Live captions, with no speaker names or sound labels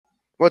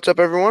What's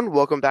up, everyone?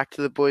 Welcome back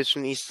to the Boys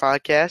from the East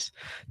podcast.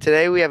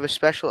 Today we have a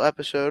special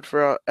episode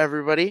for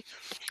everybody.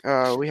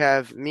 We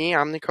have me,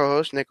 I'm the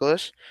co-host,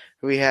 Nicholas.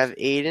 We have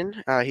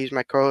Aidan. He's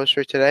my co-host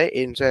for today.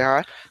 Aidan, say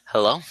hi.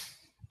 Hello.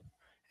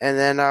 And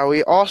then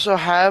we also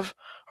have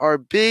our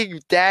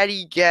big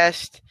daddy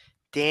guest,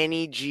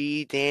 Danny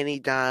G, Danny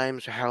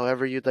Dimes, or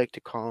however you'd like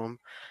to call him.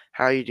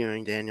 How are you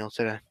doing, Daniel,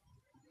 today?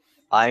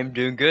 I'm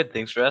doing good.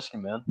 Thanks for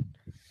asking, man.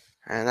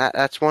 And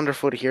that's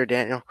wonderful to hear,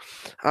 Daniel.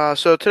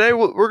 So today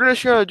we're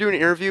gonna do an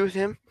interview with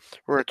him.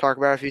 We're gonna talk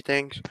about a few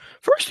things.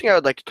 First thing I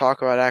would like to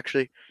talk about,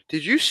 actually,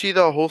 did you see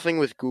the whole thing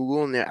with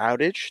Google and the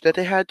outage that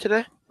they had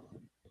today?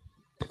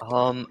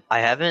 I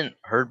haven't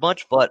heard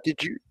much, but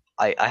Did you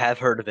I have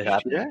heard of it did you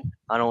see happening. that?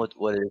 I don't know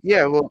what it is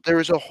Yeah, though. well, there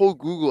was a whole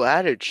Google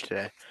outage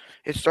today.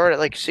 It started at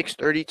like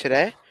 6:30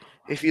 today.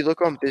 If you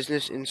look on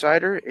Business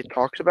Insider, it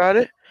talks about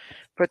it.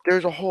 But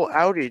there's a whole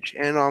outage,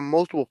 and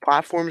multiple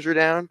platforms are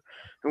down,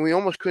 and we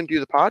almost couldn't do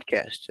the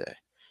podcast today.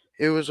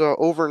 It was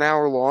over an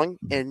hour long,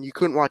 and you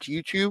couldn't watch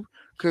YouTube,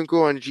 couldn't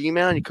go on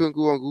Gmail, and you couldn't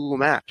go on Google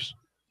Maps.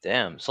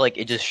 Damn. So like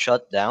it just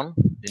shut down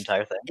the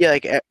entire thing. Yeah,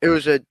 like it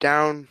was a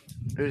down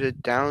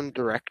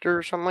director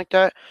or something like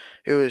that.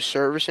 It was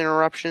service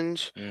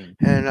interruptions, Mm.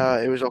 and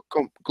it was a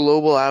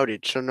global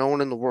outage, so no one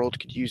in the world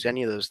could use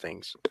any of those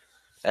things.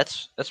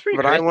 That's pretty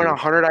But I went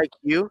crazy. 100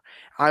 IQ.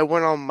 I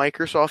went on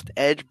Microsoft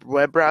Edge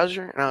web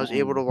browser, and I was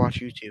able to Ooh. watch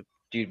YouTube.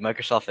 Dude,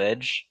 Microsoft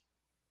Edge,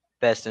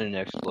 best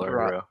Internet Explorer,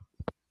 Right. bro.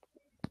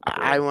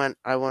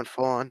 I went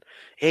full on.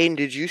 Aiden,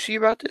 did you see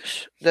about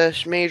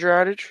this major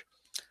outage?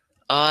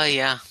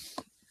 Yeah.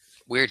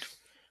 Weird.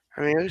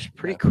 I mean, it was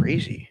pretty Yeah.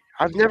 crazy.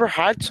 I've never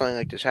had something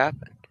like this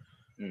happen.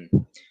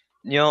 Mm.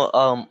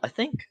 I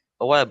think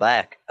a while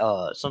back,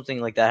 something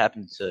like that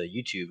happened to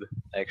YouTube,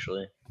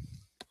 actually.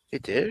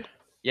 It did?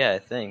 Yeah, I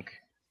think.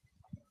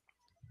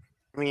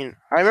 I mean,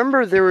 I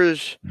remember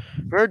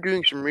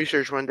doing some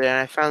research one day, and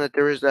I found that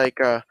there was like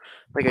a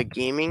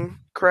gaming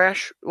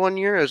crash one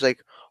year. It was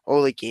like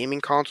all the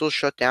gaming consoles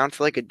shut down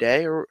for like a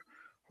day or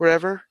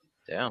whatever.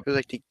 Damn. It was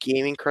like the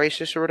gaming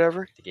crisis or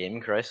whatever. The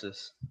gaming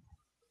crisis.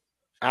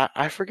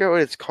 I forget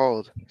what it's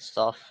called.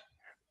 Stuff.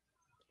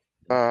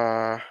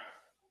 Uh,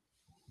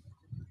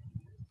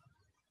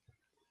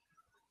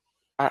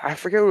 I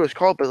forget what it was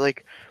called, but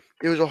like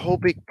there was a whole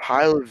big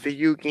pile of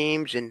video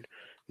games and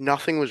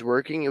nothing was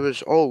working. It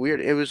was all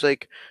weird. It was a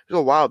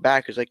while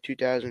back. It was like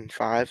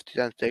 2005,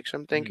 2006.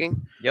 I'm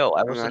thinking. Yo,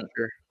 I'm not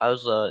sure. I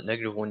was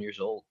negative 1 years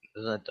old.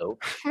 Isn't that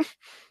dope?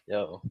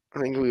 Yo. I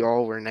think we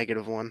all were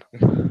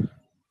 -1.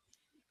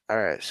 All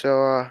right,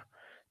 so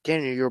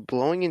Daniel, you're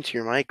blowing into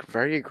your mic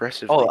very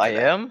aggressively Oh, I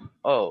today. am?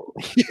 Oh.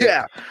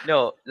 Yeah.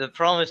 No, the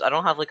problem is I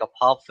don't have like a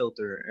pop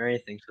filter or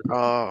anything.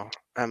 Oh,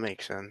 that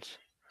makes sense.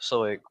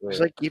 So Just wait.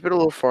 like keep it a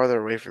little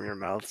farther away from your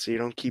mouth so you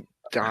don't keep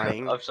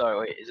dying. I'm sorry,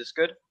 wait, is this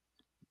good?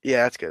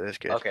 Yeah, that's good. That's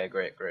good. Okay,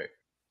 great.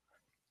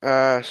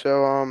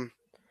 So I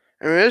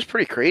mean, it's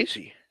pretty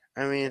crazy.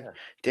 I mean, Yeah.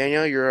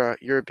 Daniel,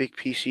 you're a big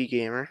PC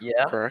gamer,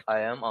 Yeah, correct? I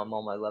am. I'm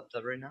on my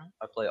laptop right now.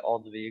 I play all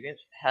the video games.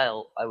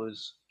 Hell,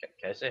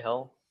 can I say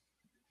hell?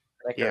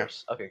 Can I Yeah.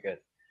 curse? Okay, good.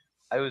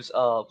 I was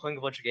playing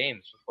a bunch of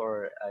games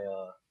before I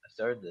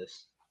started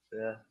this. So,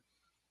 yeah.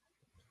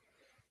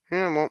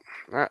 Yeah. Well,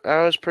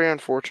 that was pretty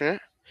unfortunate.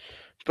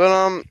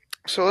 But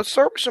so let's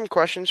start with some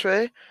questions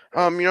today.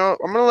 I'm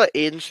gonna let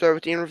Aiden start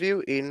with the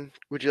interview. Aiden,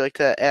 would you like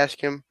to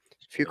ask him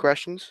a few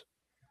questions?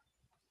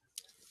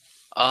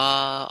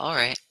 All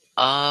right.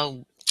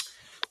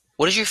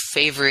 What is your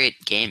favorite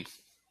game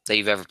that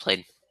you've ever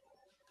played?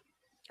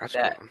 That's a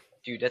good That one.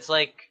 dude, that's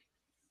like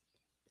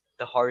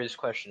the hardest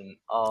question.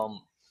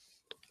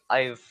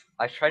 I've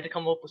tried to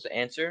come up with an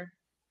answer.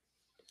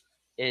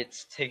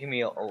 It's taken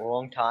me a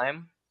long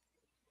time,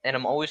 and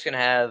I'm always gonna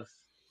have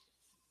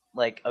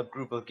like a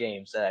group of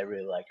games that I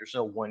really like. There's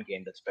no one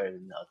game that's better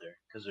than the other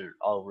because they're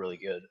all really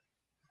good.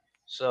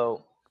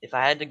 So if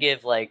I had to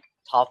give like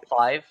top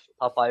five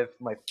of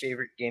my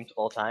favorite games of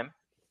all time,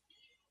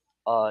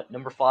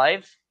 number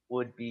five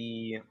would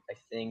be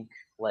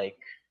like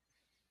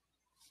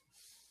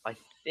I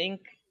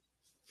think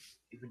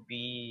it would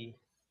be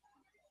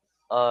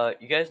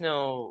you guys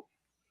know.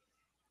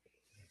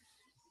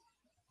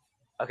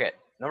 Okay,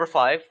 number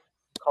five,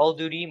 Call of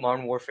Duty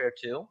Modern Warfare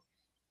 2.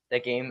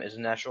 That game is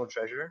a national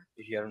treasure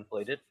if you haven't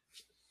played it.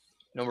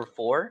 Number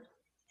four,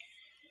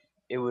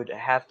 it would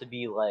have to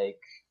be like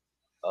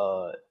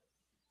uh,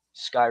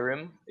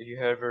 Skyrim if you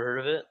have ever heard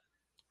of it.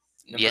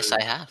 Yes,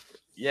 Number I have.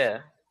 yeah,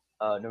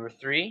 number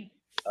three,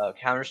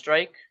 Counter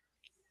Strike.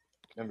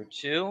 Number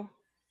two,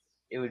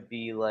 it would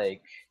be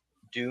like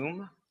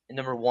Doom, and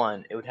number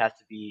one, it would have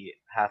to be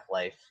Half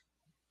Life.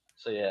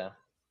 So yeah,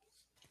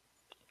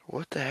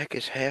 What the heck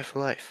is Half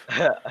Life?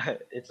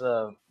 it's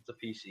a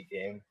PC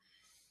game.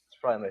 It's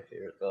probably my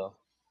favorite though.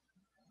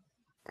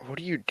 What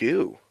do you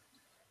do?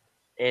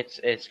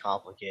 It's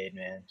complicated,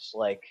 man. It's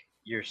like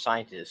you're a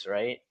scientist,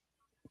 right?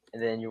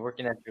 And then you're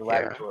working at your Yeah.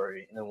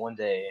 laboratory, and then one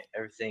day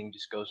everything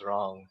just goes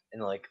wrong,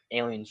 and like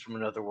aliens from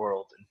another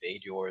world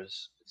invade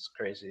yours. It's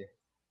crazy.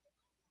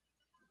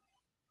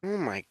 Oh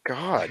my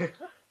God.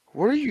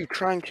 What are you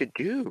trying to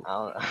do?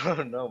 I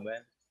don't know,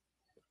 man.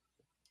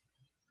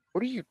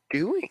 What are you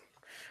doing?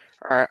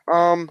 All right.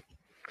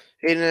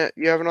 Aiden,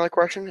 you have another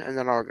question, and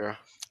then I'll go.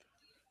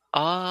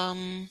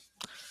 Um,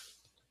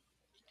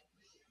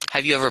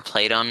 have you ever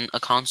played on a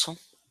console?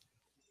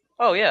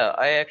 Oh yeah,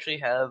 I actually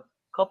have a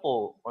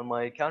couple on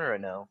my counter right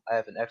now. I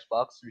have an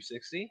Xbox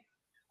 360,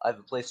 I have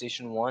a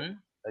PlayStation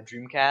 1, a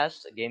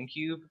Dreamcast, a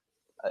GameCube,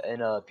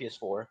 and a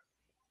PS4.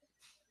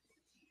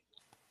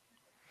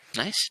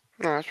 Nice.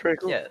 No, that's pretty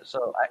cool. Yeah,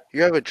 so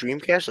You have a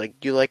Dreamcast? Like,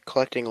 do you like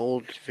collecting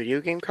old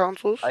video game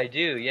consoles? I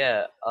do,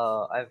 yeah.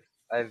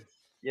 I've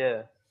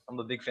yeah, I'm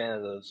a big fan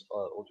of those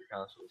older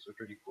consoles. They're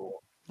pretty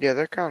cool. Yeah,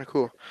 they're kind of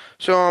cool.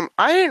 So,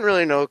 I didn't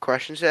really know what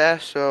questions to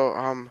ask, so,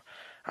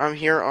 I'm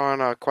here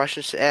on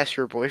questions to ask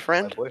your My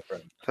boyfriend.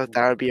 boyfriend. Thought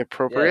that Ooh. would be Yeah,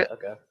 appropriate.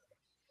 okay.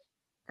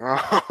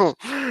 Oh,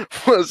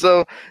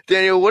 so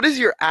Daniel, what is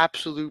your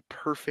absolute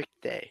perfect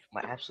day?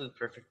 My absolute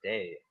perfect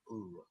day.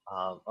 Ooh.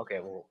 Okay,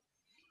 well,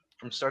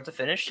 from start to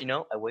finish,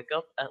 I wake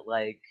up at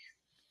like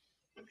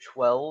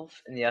 12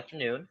 in the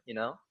afternoon,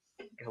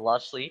 get a lot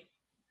of sleep.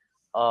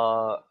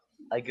 Uh,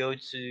 I go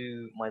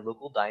to my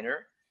local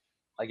diner.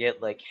 I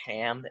get like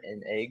ham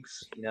and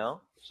eggs,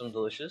 some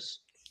delicious.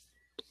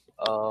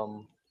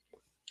 Um,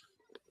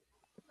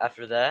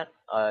 After that,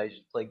 I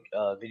just play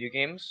video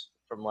games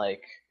from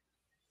like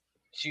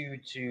 2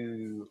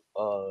 to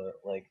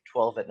like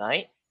 12 at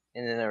night,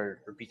 and then I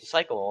repeat the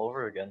cycle all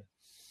over again.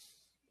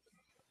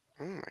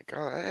 Oh my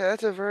God,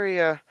 that's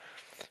a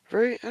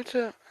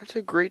that's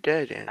a great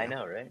day, I Daniel.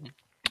 know, right?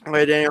 All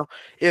right, Daniel.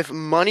 If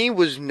money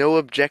was no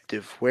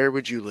objective, where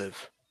would you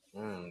live?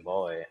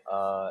 Boy.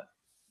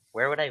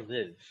 Where would I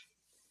live?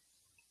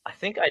 I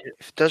think I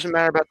If it doesn't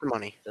matter about the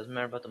money. doesn't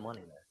matter about the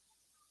money there.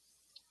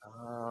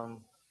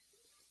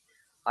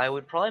 I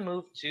would probably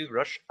move to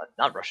Russia.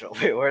 Not Russia.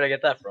 Wait, where did I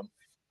get that from?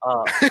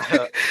 Uh,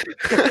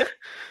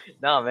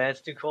 no, man,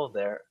 it's too cold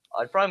there.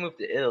 I'd probably move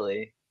to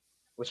Italy,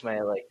 which my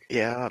like,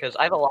 Yeah, because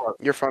I have a lot of.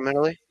 you're from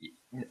Italy.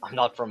 I'm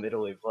not from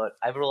Italy, but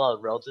I have a lot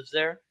of relatives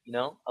there.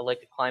 I like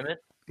the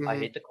climate. I Mhm,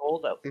 hate the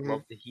cold. I mhm,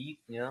 love the heat.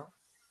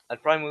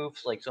 I'd probably move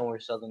to like somewhere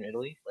southern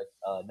Italy,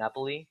 like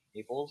Napoli,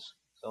 Naples,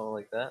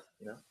 somewhere like that.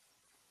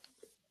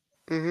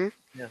 mhm.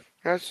 Yeah.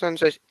 That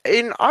sounds nice.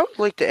 Aiden, I would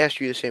like to ask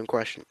you the same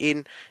question.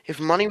 Aiden, if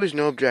money was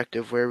no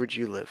objective, where would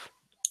you live?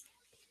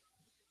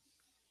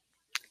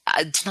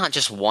 It's not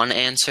just one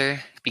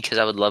answer because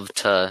I would love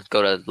to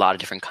go to a lot of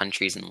different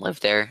countries and live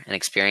there and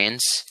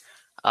experience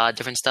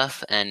different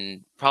stuff.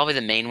 And probably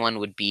the main one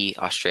would be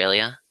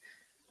Australia.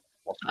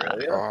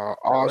 Australia?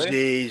 Really?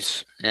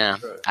 Aussies. Yeah,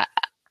 Sure. I,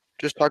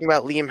 Just talking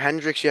about Liam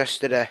Hendricks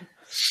yesterday.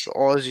 The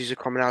Aussies are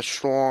coming out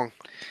strong.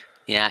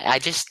 yeah. I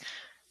just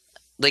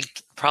like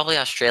probably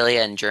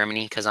Australia and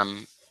Germany because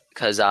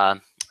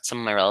some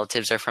of my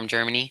relatives are from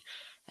Germany,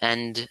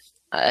 and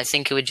I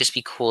think it would just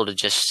be cool to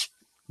just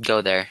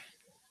go there.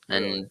 Really?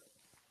 And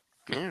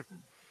Yeah.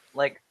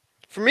 Like,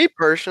 For me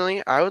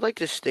personally, I would like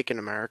to stick in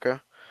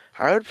America.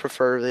 I would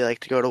preferably like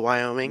to go to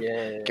Wyoming,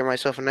 yeah, get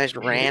myself a nice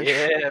ranch,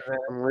 yeah, man.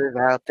 and live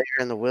out there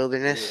in the Yeah,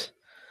 wilderness.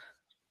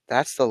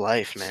 That's the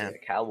life, yeah, man.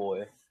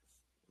 cowboy.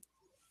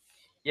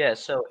 Yeah,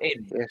 so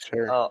Aiden, Yes,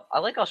 sir. I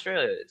like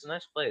Australia. It's a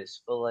nice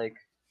place, but like,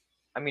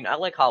 I mean, I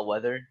like hot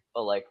weather,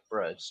 but like,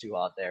 bro, it's too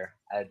hot there.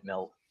 I'd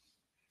melt,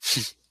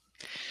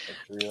 like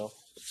for real.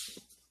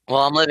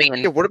 well,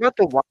 Yeah, what about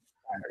the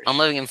I'm wildfires?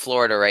 living in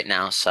Florida right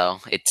now, so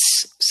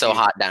it's so Dude,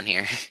 hot down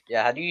here.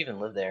 Yeah, how do you even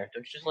live there?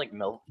 Don't you just like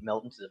melt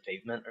into the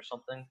pavement or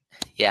something?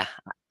 Yeah,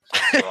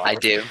 Sounds I gross.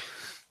 do.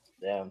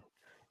 Damn.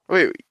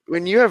 wait,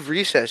 when you have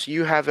recess,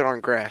 you have it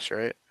on grass,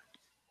 right?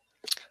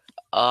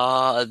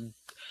 Uh,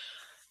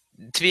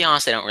 to be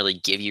honest, I don't really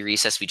give you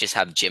recess. We just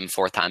have gym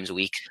 4 times a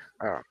week.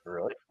 Oh,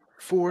 Really?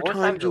 four Four times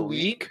times a a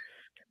week? week?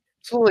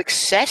 It's a little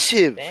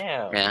excessive.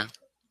 Damn. Yeah,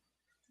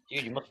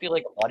 Dude, you must be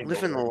like a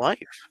Living the bodybuilder.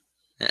 life.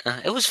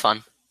 it was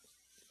fun.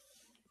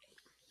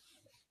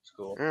 It's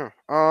cool.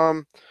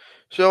 Yeah.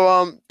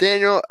 So,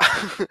 Daniel,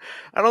 I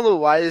don't know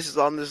why this is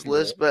on this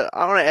list, but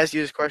I want to ask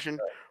you this question.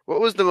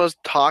 What was the most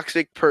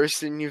toxic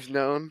person you've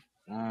known?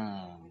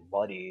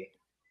 Buddy.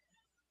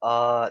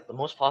 The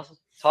most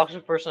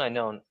toxic person I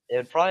know, it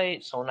would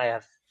probably someone I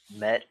have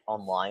met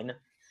online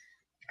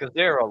because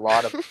there are a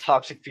lot of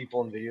toxic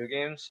people in video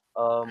games.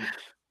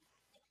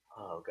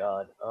 Oh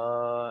god.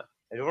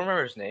 I don't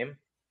remember his name,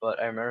 but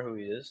I remember who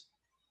he is.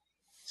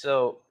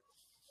 So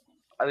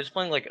I was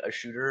playing like a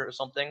shooter or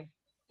something,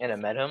 and I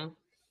met him,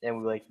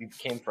 and we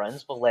became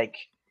friends. But like,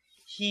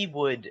 he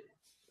would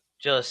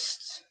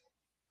just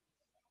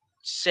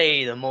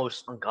say the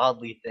most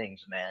ungodly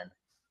things, man.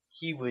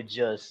 He would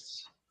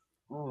just,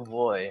 ooh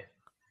boy.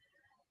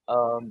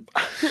 Um,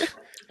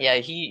 yeah,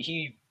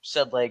 he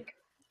said like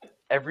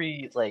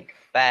every like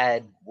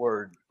bad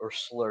word or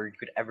slur you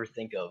could ever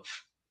think of,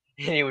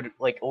 and he would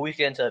like always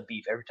get into a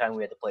beef every time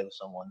we had to play with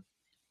someone.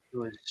 It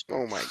was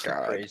Oh my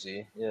God.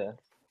 crazy. Yeah.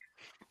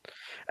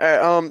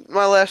 All right,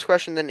 my last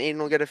question, then Aiden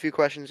will get a few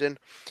questions in.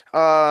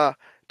 Uh,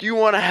 do you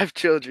want to have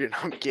children?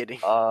 I'm kidding.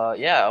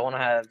 Yeah, I want to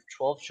have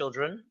 12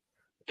 children.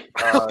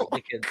 Oh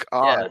They could,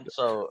 yeah. God.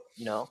 So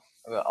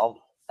Okay,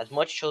 I'll as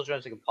much children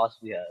as I could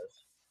possibly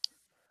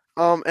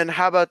have. And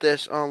how about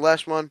this?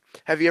 Last one.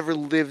 Have you ever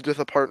lived with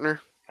a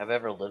partner? Have I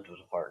ever lived with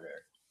a partner?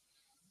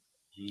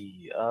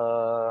 Gee,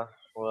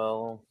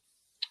 well,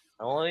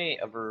 I only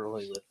ever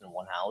really lived in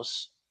one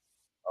house.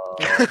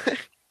 Uh,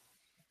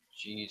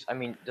 Jeez, I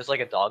mean, does like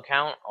a dog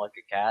count or like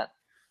a cat?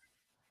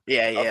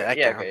 Yeah, Okay, that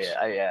yeah, okay,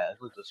 counts. yeah,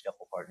 I've lived with a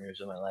couple partners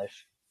in my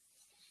life.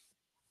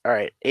 All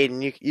right,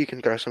 Aiden, you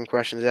can throw some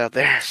questions out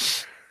there.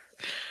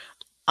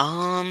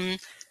 Um,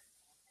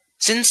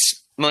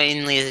 since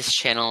mainly this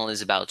channel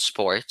is about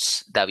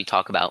sports that we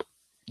talk about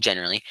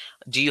generally,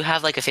 do you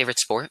have like a favorite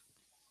sport?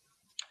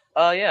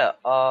 Yeah,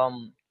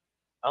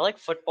 I like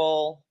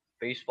football,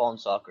 baseball, and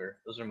soccer.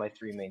 Those are my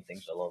three main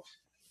things I love.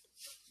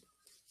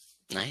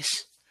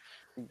 Nice.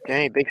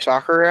 Hey, big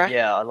soccer guy.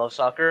 Yeah, I love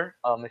soccer.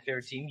 My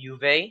favorite team,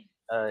 Juve.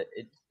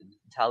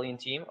 Italian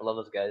team. I love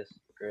those guys.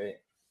 Great.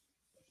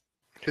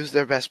 Who's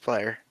their best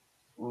player?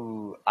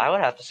 Ooh, I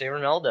would have to say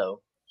Ronaldo.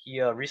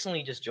 He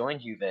recently just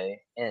joined Juve,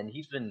 and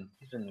he's been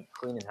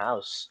cleaning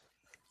house.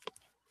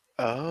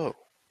 Oh,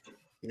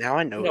 now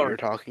I know You what know, you're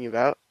talking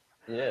about.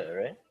 yeah,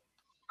 right.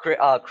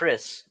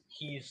 Chris,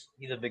 he's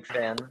a big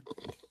fan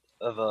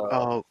of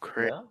Oh,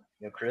 Chris,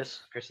 yeah,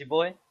 Chrissy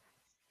boy.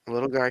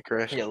 little guy,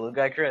 Chris. Yeah, little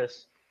guy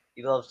Chris.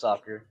 He loves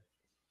soccer.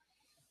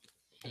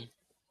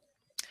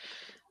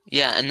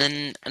 Yeah, and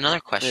then another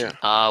question.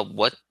 Yeah.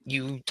 What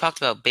you talked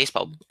about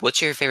baseball.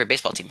 What's your favorite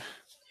baseball team?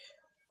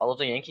 I love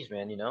the Yankees,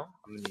 man. You know,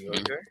 I'm a New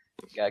Mm, Yorker.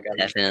 Got a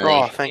definitely.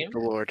 Oh, relation thank team. the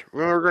Lord.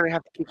 We were gonna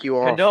have to kick you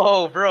off.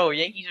 No, bro,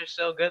 Yankees are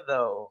so good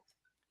though,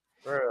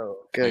 bro.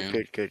 Good, Yeah,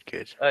 good, good,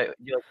 good. Hey,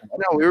 you like the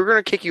Mets? No, we were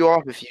gonna kick you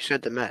off if you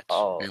said the Mets,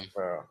 Oh, yeah.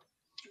 bro.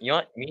 You know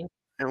what?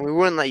 and we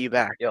wouldn't let you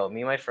back. Me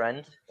and my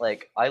friend,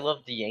 like, I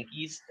love the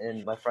Yankees,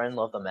 and my friend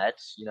loved the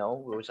Mets. You know,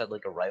 we always had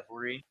like a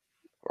rivalry.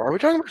 Are we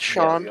talking about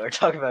Yeah, we Sean? are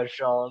talking about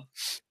Sean.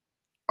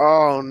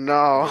 Oh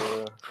no.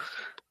 Yeah.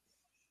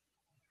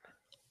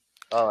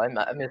 Oh, I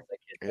miss that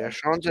kid, Yeah, man.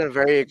 Sean's a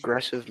very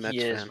aggressive He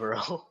Mets is, fan.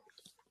 bro.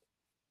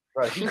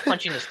 Bro, he'd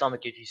punch you in the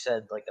stomach if you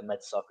said like the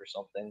Mets suck or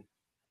something.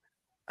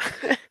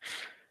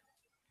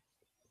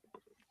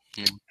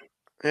 Mm.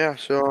 Yeah.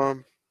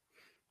 So,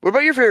 what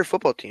about your favorite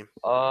football team?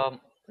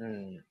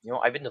 You know,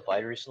 I've been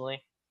divided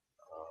recently.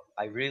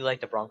 I really like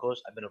the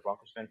Broncos. I've been a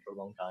Broncos fan for a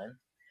long time,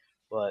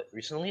 but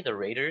recently the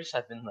Raiders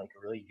have been like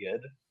really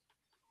good.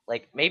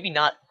 Like maybe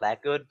not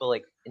that good, but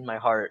like in my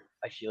heart,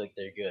 I feel like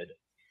they're good.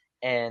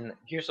 And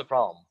here's the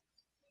problem: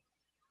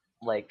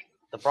 like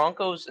the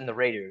Broncos and the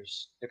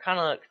Raiders, they're kind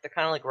of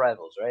like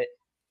rivals, right?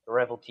 They're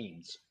rival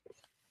teams.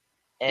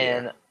 Yeah.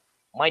 And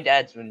my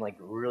dad's been like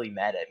really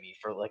mad at me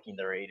for liking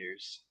the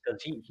Raiders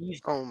because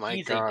Oh my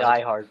he's a God.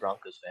 diehard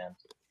Broncos fan.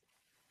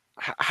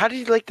 How did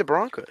you like the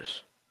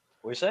Broncos?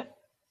 What do you say?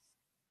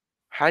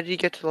 How did you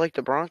get to like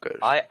the Broncos?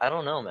 I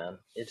don't know, man.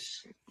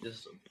 It's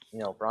just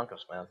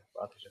Broncos, man.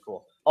 Broncos are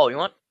cool. Oh, you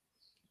know what?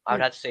 I would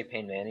Hmm. have to say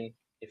Payne Manny,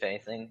 if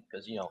anything,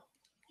 because you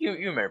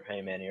remember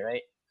Payne Manny,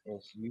 right? In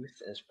his youth,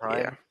 in his Yeah.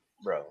 prime,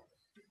 bro,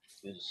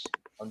 he was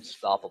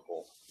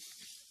unstoppable.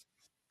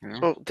 Yeah.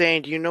 Well,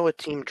 Dane, do you know what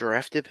team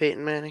drafted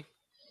Peyton Manning?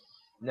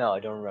 No, I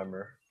don't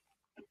remember.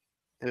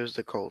 It was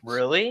the Colts.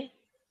 Really?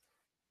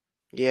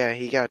 Yeah,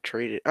 he got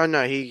traded. Oh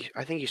no,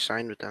 I think he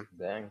signed with them.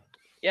 Dang.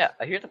 Yeah,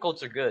 I hear the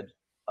Colts are good.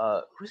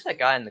 Who's that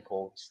guy in the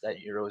Colts that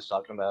you're always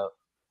talking about?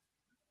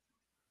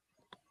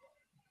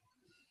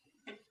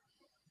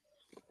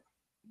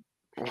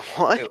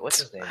 What? Wait, what's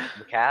his name?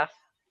 McCaff?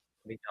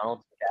 McDonald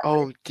McCaffrey?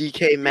 Oh,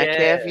 DK Yeah.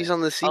 Metcalf. He's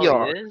on the Oh, he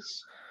Seahawks.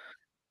 is?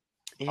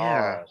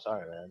 Yeah, Oh,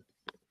 sorry, man.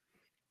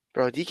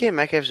 bro. DK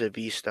Metcalf's a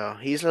beast, though.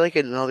 He's like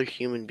another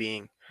human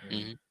being.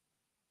 Hmm.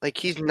 Like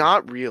he's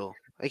not real.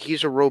 Like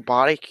he's a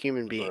robotic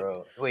human being.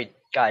 Bro. Wait,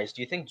 guys,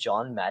 do you think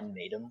John Madden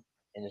made him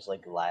in his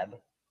like lab?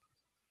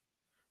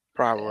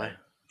 Probably.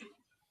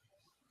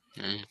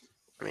 Damn. Mm.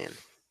 I mean,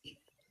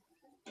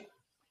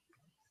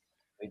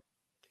 Wait,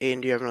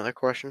 Aiden, do you have another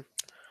question?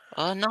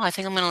 No, I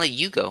think I'm gonna let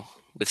you go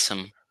with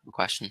some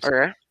questions.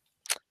 Okay.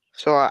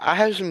 So I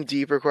have some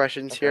deeper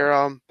questions okay.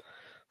 here.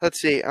 Let's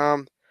see.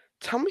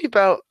 Tell me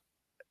about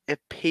a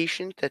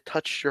patient that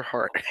touched your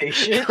heart.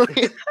 Patient?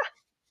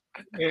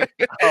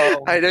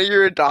 I know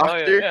you're a Oh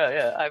yeah, doctor.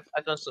 yeah.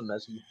 I've done some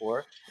medicine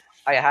before.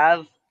 I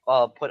have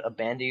put a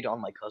band-aid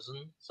on my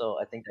cousin, so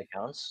I think that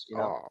counts, you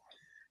know?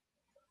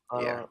 Oh,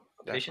 yeah,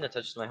 A patient that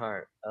definitely. touches my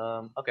heart.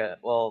 Okay,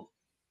 well,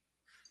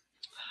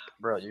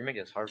 bro, you're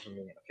making this hard for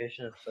me. A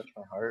patient that touched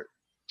my heart?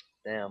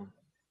 Damn.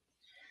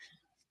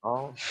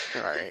 Oh.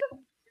 All right.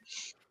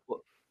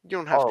 Wh- You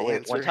don't have Oh to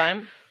wait, one answer.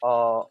 time,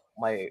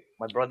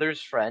 my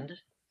brother's friend,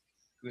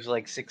 who's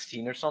like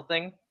 16 or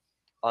something,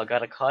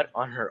 got a cut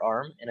on her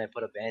arm, and I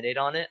put a band-aid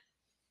on it,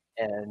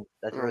 and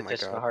that Oh really my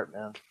touched my God. heart,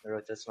 man. That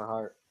really touched my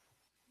heart.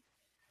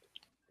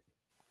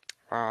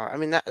 I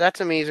mean that's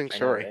an amazing I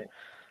know, story. right?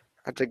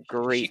 That's a She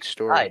great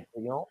story. died,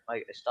 but,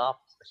 I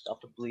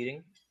stopped the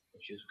bleeding,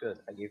 and she was good.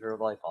 I gave her a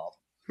lollipop.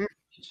 Hmm,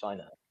 She's fine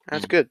now.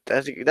 that's good.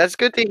 That's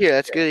good to hear.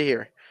 That's Yeah, good to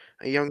hear.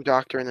 A young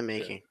doctor in the yeah.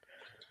 making.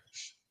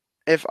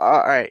 If all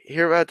right,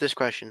 hear about this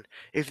question.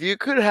 If you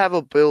could have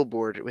a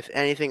billboard with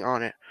anything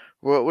on it,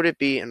 What would it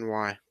be and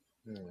why?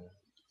 Hmm.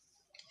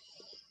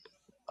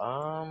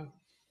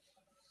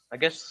 I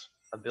guess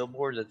a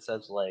billboard that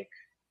says like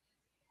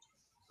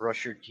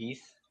brush your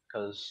teeth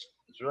because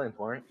it's really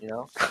important.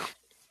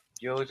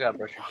 You always gotta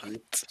brush your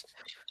teeth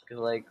because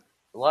like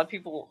a lot of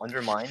people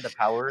undermine the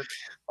power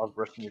of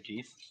brushing your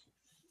teeth,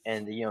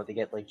 and they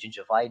get like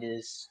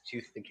gingivitis,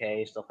 tooth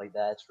decay, stuff like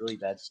that. It's really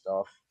bad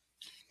stuff,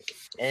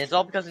 and it's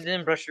all because they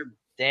didn't brush your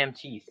damn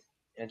teeth,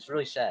 and it's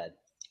really sad.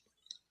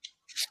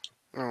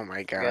 Oh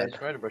my So guys, god.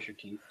 remember to brush your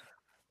teeth.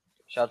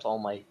 Shout out to all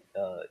my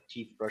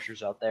teeth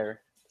brushers out there.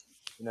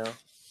 You know,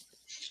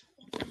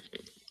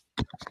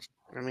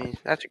 I mean,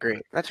 that's a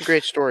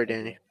great story,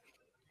 thank you. Danny.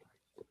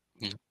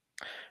 Mm.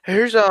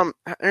 Here's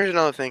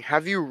another thing.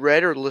 Have you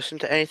read or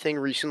listened to anything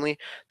recently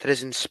that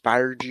has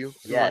inspired you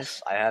in life?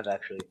 Yes, I have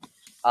actually.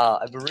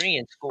 I've been reading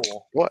in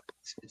school. What?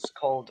 It's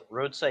called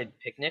Roadside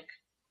Picnic.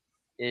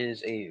 It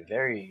is a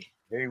very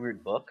very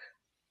weird book.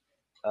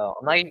 I'm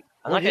What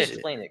not gonna is it?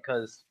 explain it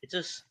because it's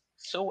just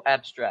so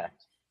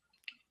abstract.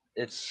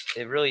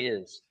 It really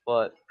is.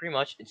 But pretty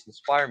much, it's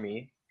inspired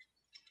me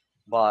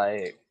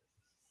by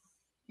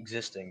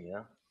existing.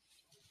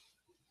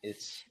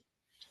 It's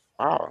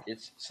Wow.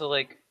 it's so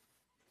like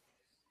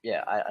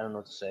yeah. I don't know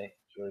what to say.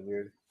 It's really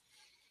weird.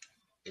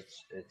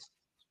 It's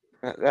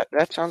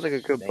That sounds like a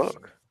good thank you.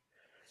 book.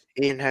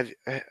 Ian,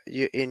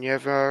 you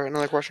have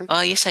another question?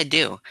 Yes, I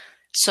do.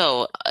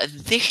 So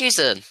here's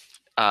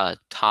a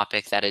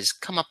topic that has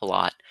come up a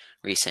lot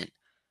recent.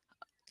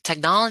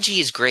 Technology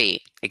is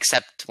great,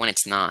 except when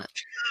it's not.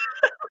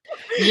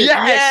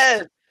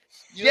 Yes!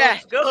 Yes,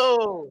 Yes! let's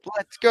go.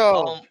 Let's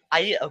go.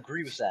 I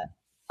agree with that.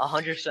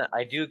 100%.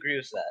 I do agree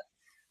with that.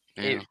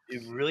 Yeah,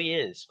 It really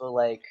is. But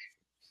like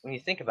when you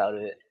think about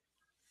it,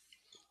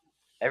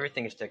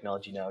 everything is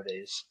technology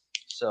nowadays.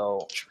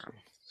 So true,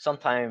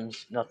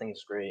 sometimes nothing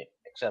is great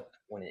except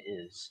when it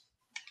is.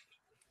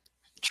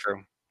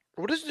 true.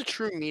 What is the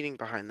true meaning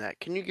behind that?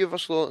 Can you give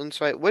us a little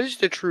insight? What is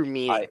the true I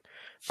meaning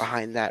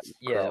behind that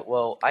Yeah, quote?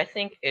 well, I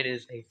think it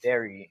is a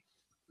very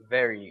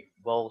very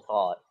well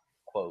thought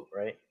quote,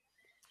 right?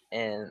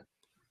 And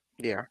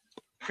Yeah.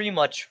 pretty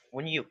much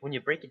when you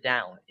break it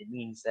down, it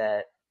means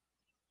that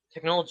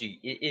technology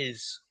it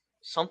is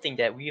something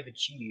that we have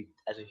achieved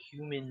as a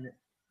human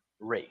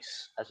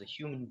race, as a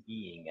human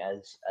being,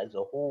 as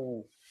a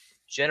whole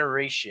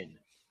generation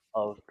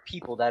of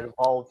people that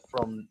evolved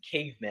from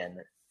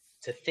cavemen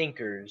to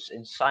thinkers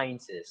and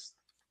scientists,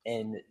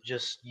 and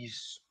just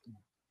these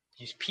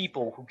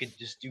people who could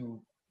just do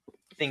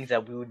things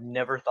that we would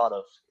never thought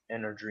of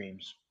in our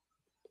dreams,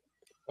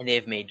 and they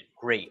have made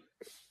great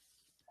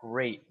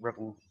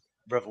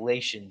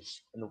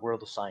revelations in the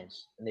world of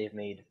science, and they have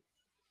made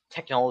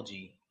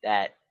technology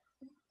that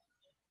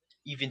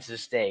even to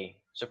this day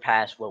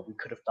surpass what we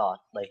could have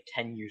thought like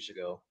 10 years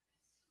ago.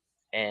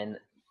 And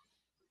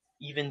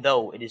even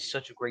though it is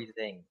such a great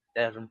thing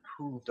that has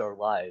improved our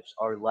lives,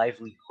 our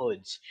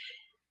livelihoods,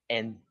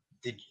 and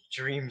the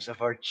dreams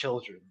of our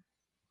children,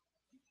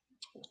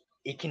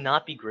 it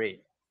cannot be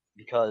great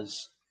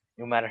because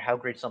no matter how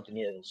great something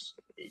is,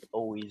 it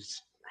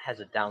always has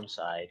a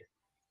downside,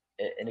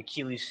 an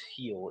Achilles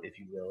heel, if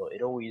you will.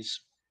 It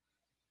always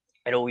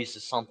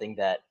is something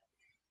that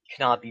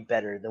cannot be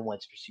better than what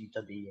it's perceived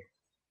to be.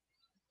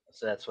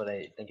 So that's what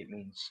I think it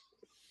means.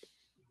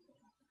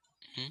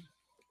 Mhm.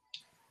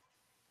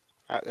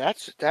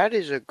 That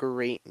is a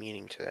great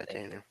meaning to that, Thank you.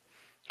 Daniel.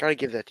 Gotta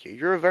give that to you.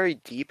 You're a very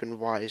deep and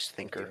wise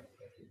Thank you. thinker.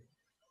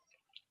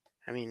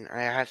 I mean,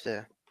 I have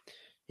to.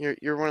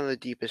 You're one of the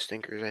deepest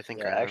thinkers I think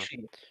Yeah, I know.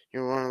 actually,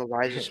 You're one of the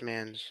wisest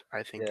mans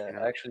yeah,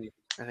 I actually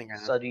I think I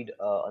know. studied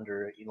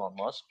under Elon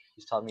Musk.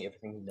 He's taught me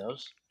everything he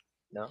knows.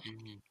 No,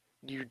 Mhm.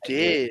 You I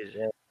did. did.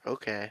 Yeah,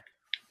 Okay.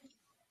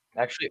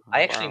 actually,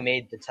 I actually Wow.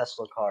 made the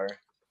Tesla car.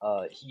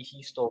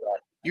 He stole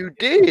that You from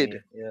did. me.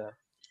 Yeah.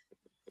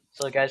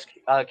 So guys,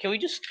 can we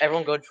just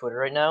everyone go to Twitter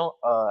right now?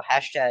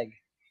 Hashtag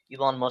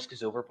Elon Musk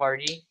is over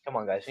party. Come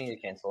on, guys, we need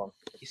to cancel him.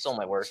 He stole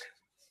my work.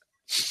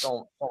 He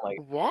stole my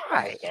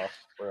Why? stuff.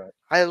 Bro.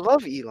 I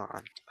love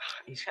Elon.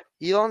 He's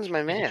Elon's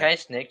my he man. kind of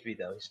snaked me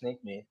though. He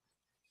snaked me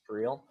for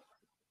real.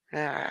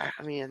 I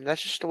mean,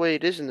 that's just the way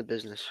it is in the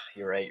business.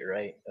 You're right. You're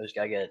right. I just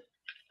gotta get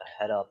a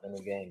head up in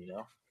the game.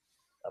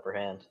 Upper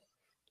hand.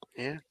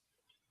 Yeah.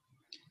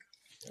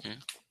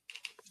 Mhm.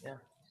 Yeah.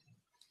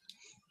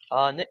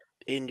 Nick.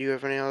 Aiden, do you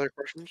have any other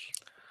questions?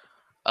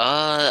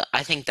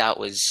 I think that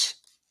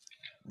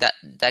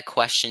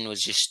question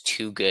was just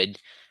too good.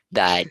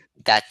 That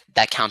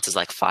counts as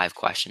like 5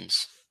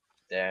 questions.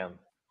 Damn.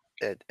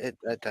 That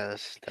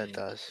does. That Mm.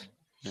 does.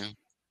 Yeah.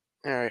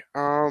 All right.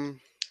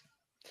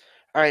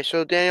 All right.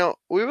 So Daniel,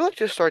 we would like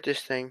to start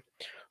this thing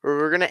where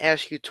we're gonna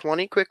ask you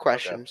 20 quick Okay.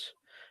 questions.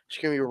 It's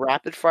gonna be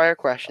rapid fire All right.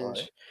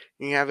 questions,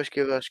 and you have us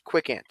give us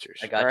quick answers.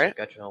 I All got you. right.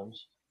 Got you,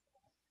 Holmes.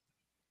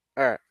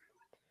 All right.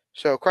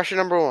 So question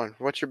number one: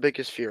 what's your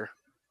biggest fear?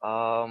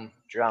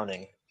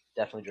 Drowning.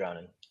 Definitely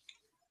drowning. Yeah.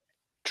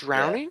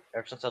 Drowning?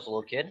 Ever since I was a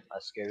little kid, I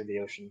was scared of the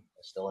ocean.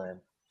 I still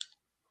am.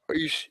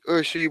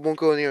 Oh, so you won't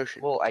go in the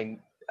ocean? Well, I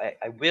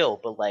will,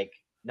 but like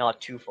not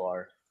too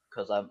far,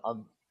 cause I'm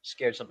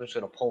scared something's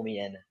gonna pull me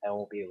in. I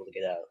won't be able to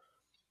get out.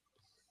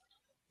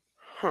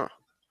 Huh.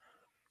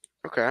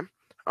 Okay.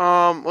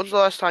 When's the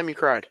last time you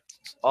cried?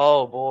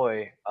 Oh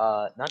boy,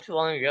 not too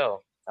long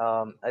ago.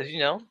 As you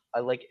know, I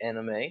like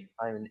anime.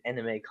 I'm an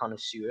anime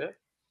connoisseur.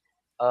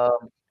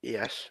 Um,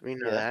 Yes, we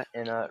know yeah, that.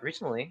 and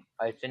recently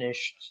I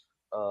finished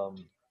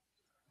um,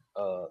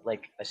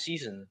 like a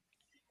season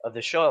of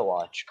the show I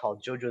watch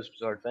called JoJo's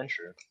Bizarre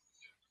Adventure,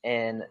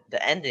 and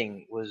the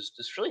ending was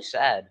just really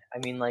sad. I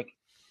mean, like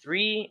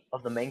three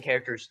of the main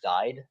characters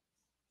died,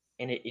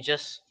 and it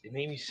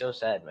made me so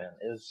sad, man.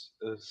 It's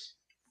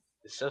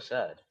so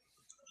sad.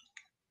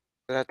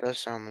 That does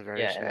sound very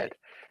Yeah, and sad.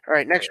 All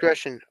right, next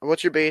question.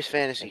 What's your biggest my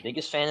fantasy?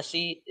 biggest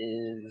fantasy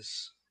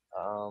is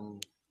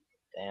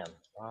damn.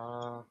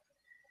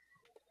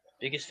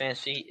 Biggest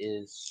fantasy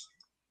is,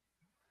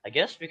 I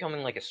guess,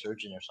 becoming like a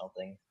surgeon or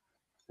something,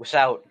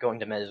 without going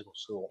to medical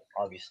school,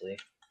 obviously.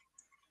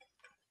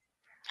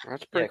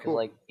 That's Yeah, pretty because cool.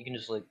 like you can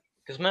just like,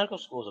 because medical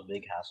school is a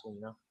big hassle,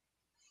 you know,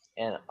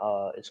 and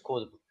it's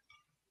cool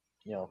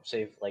to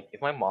save. Like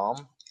if my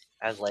mom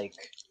has like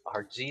a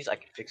heart disease, I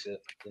can fix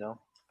it. You know,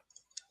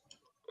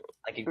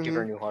 I could give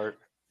her Hmm. a new heart.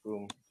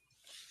 Boom.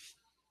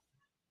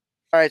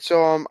 All right,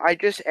 so I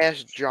just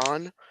asked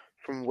John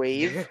from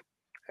Wave.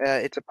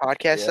 It's a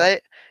podcast Yeah.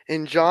 site,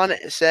 and John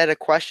said a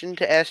question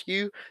to ask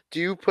you. Do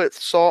you put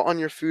salt on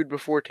your food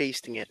before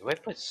tasting it? Do I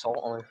put salt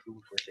on my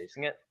food before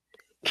tasting it?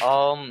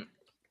 Um.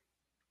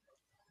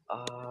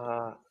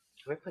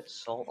 Do I put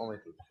salt on my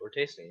food before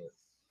tasting it?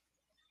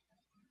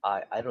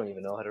 I don't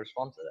even know how to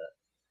respond to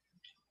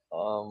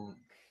that.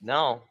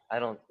 No, I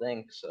don't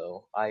think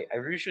so. I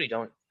usually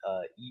don't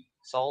eat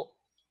salt.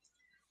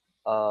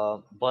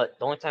 But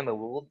the only time I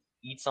will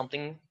eat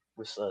something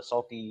with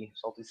salty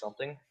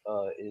something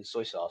is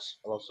soy sauce.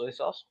 I love soy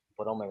sauce.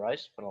 Put on my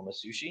rice. Put on my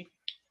sushi.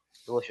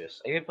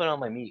 Delicious. I even put it on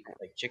my meat,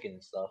 like chicken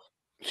and stuff.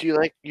 So you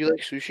like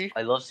sushi?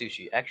 I love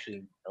sushi.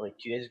 Actually, like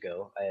 2 days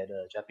ago, I had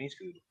Japanese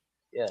food.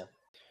 Yeah.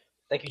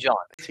 Thank you, John.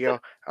 Let's go.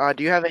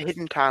 Do you have a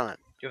hidden talent?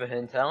 Do you have a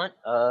hidden talent?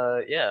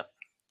 Yeah.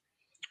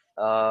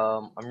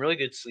 I'm really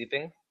good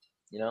sleeping.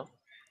 You know.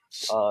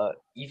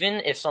 Even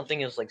if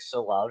something is like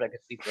so loud, I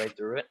could sleep right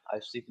through it.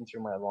 I've sleeping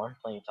through my alarm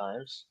plenty of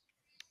times.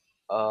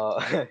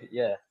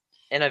 Yeah.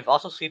 And I've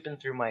also sleeping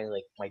through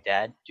my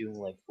dad doing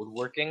like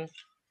woodworking,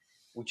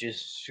 which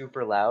is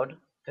super loud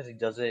because he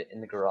does it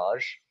in the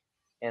garage,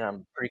 and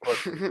I'm pretty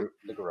close to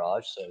the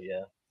garage, so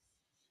yeah.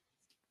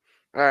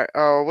 All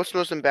right. What's the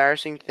most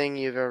embarrassing thing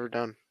you've ever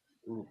done?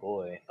 Ooh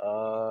boy.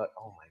 Oh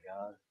my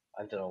god.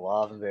 I've done a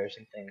lot of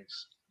embarrassing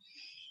things.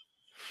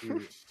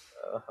 Shoot.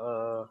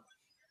 Uh.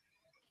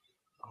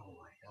 Oh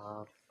my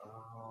god.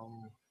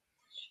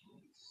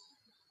 Jeez.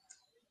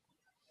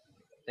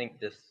 Think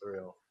this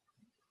through.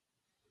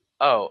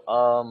 Oh.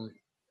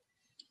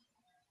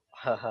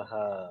 Ha ha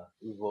ha.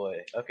 Ooh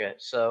boy. Okay.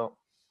 So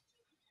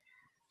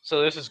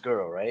there's this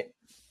girl, right?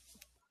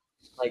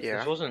 Like this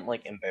Yeah. wasn't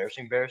like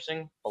embarrassing,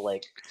 but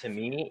like to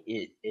me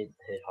it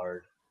hit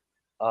hard.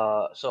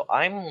 So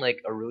I'm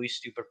like a really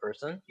stupid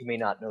person. You may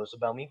not know this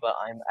about me, but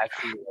I'm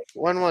actually like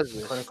When was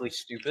this? clinically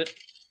stupid.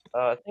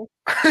 I think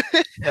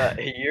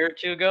a year or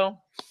two ago.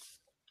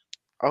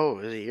 Oh,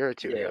 it was a year or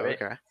two Yeah, ago. right.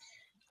 Okay.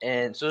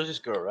 And so there's this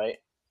girl, right?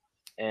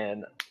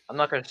 And I'm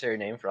not gonna say her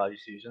name for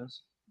obvious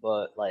reasons,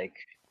 but like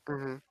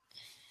Hmm.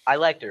 I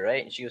liked her,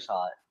 right? And she was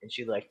hot, and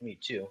she liked me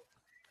too.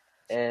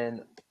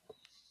 And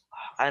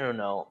I don't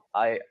know.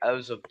 I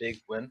was a big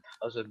wimp.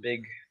 I was a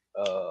big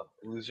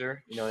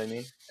loser. You know what I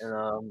mean?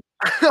 And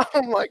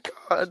Oh my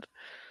god.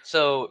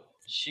 so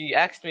she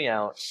asked me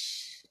out.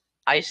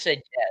 I said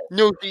yes.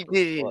 No, she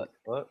didn't. What?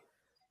 What?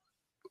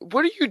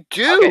 What do you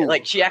Okay, do?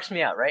 like she asked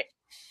me out, right?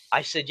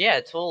 I said yeah,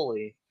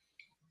 totally.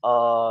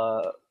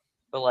 Uh,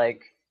 but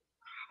like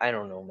I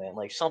don't know, man.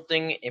 Like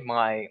something in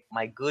my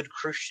good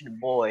Christian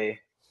boy.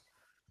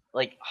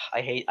 Like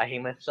I hate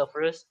myself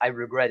for this. I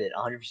regret it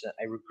 100%.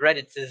 I regret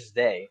it to this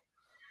day.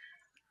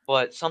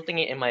 But something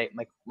in my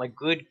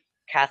good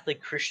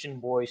Catholic Christian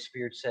boy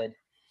spirit said,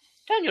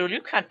 Daniel,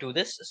 you can't do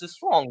this. This is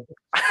wrong.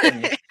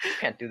 Sin. You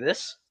can't do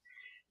this.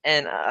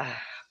 And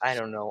I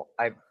don't know.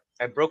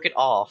 I broke it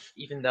off,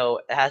 even though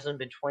it hasn't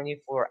been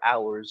 24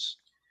 hours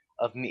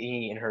of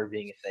me and her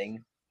being a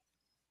thing,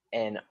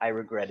 and I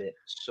regret it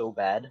so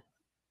bad.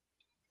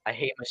 I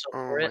hate myself Oh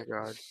for it. my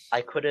god.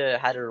 I could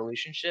have had a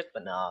relationship,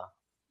 but nah.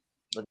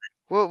 But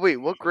Well, wait,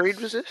 what grade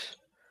was this?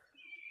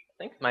 I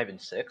think it might have been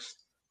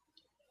sixth.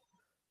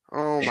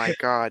 Oh my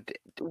god.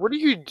 What do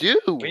you do?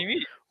 What do you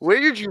mean? Where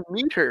did you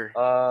meet her?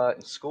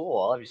 In school,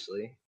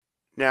 obviously.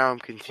 Now I'm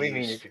What do you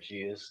mean you're confused.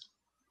 confused?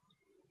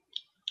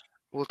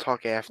 We'll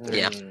talk after.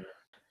 Yeah. Mm,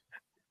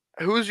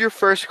 Who's your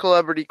first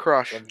celebrity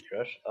crush? love you,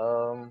 crush.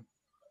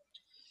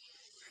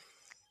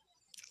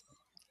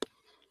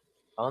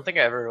 I don't think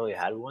I ever really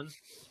had one.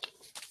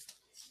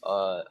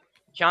 Uh,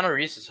 Keanu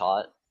Reeves is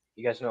hot.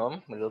 You guys know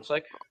him? What he looks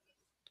like?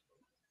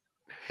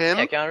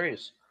 Yeah, Him? Keanu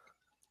Reeves.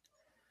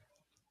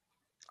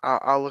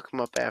 I'll look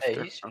him up Hey,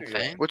 after. he's pretty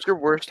Okay. young. What's your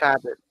worst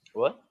habit?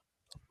 What?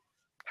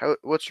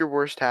 What's your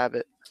worst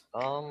habit?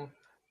 Um,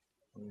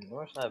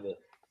 worst habit.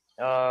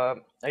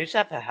 I used to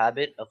have a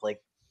habit of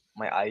like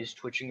my eyes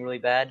twitching really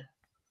bad,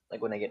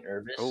 like when I get Oh.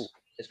 nervous.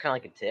 It's kind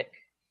of like a tick,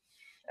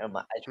 and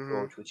my eyes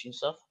go Mhm. twitchy and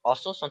stuff.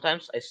 Also,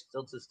 sometimes I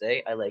still to this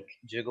day I like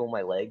jiggle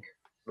my leg,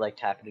 like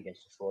tap it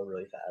against the floor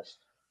really fast.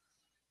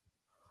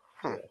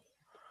 So, Huh. yeah.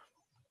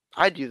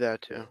 I do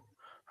that too.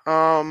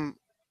 Um,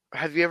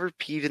 have you ever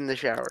peed in the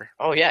shower?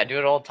 Oh yeah, I do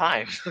it all the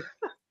time.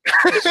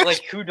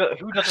 Like who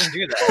doesn't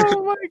do that?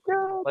 Oh my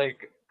god.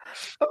 Like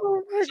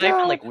Oh my it's not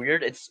even god. like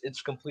weird.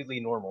 It's completely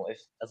normal. If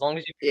as long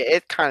as you Yeah,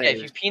 it kind yeah, of if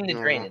you is pee in the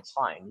drain, normal. it's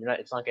fine. You're not.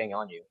 It's not getting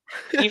on you.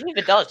 Even if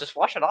it does, just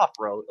wash it off,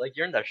 bro. Like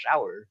you're in the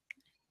shower.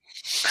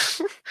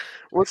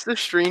 What's the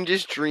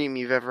strangest dream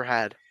you've ever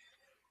had?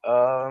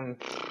 Um,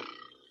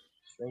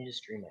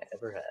 strangest dream I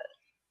ever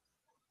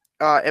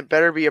had. It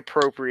better be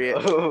appropriate.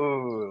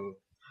 Oh,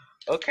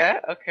 okay,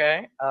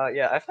 okay.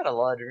 Yeah, I've had a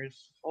lot of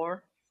dreams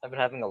before. I've been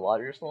having a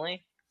lot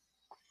recently.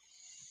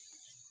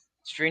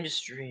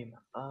 Strangest dream.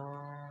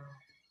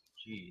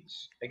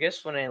 Jeez. I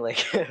guess when I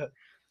like.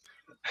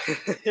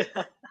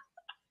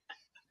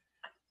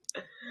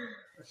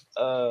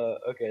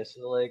 Okay.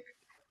 So like,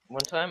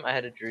 one time I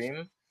had a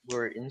dream. We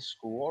were in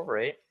school,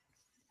 right?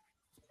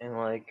 And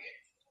like,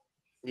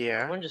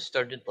 Yeah. everyone just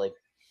started like,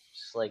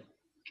 just like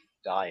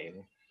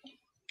dying.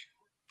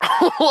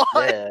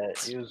 What? Yeah,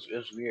 it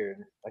was weird.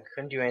 I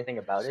couldn't do anything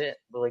about it,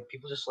 but like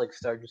people just like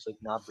started just like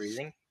not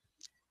breathing,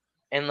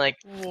 and like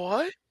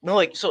What? no,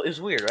 like so it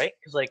was weird, right?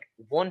 Because like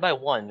one by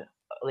one,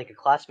 like a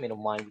classmate of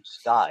mine would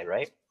just die,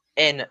 right?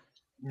 And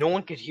no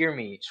one could hear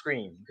me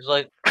scream because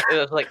like it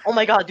was like, oh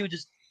my god, dude,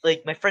 just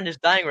like my friend is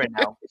dying right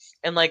now,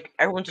 and like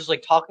everyone's just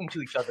like talking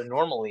to each other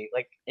normally,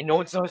 like and no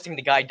one's noticing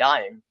the guy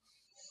dying.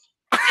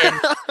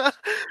 And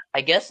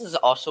I guess this is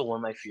also one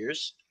of my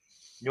fears.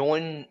 No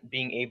one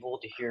being able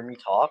to hear me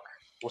talk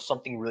while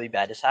something really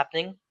bad is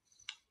happening,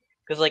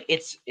 because like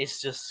it's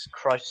just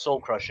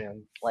soul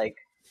crushing. Like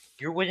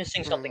you're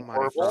witnessing Oh something my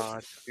horrible,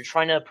 god. you're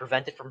trying to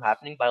prevent it from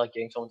happening by like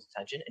getting someone's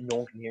attention, and no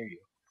one can hear you.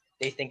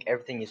 They think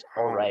everything is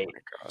all Oh right,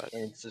 my god.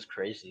 and it's just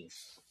crazy.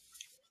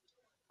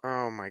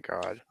 Oh my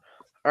god.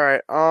 All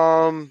right.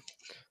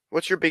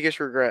 What's your biggest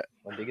regret?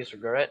 My biggest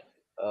regret,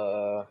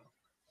 uh,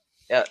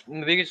 yeah,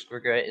 my biggest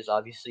regret is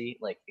obviously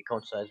like it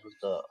coincides with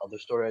the other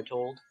story I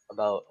told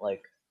about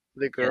like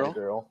The yeah the girl?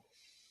 girl.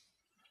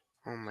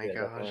 Oh So my yeah,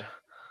 god.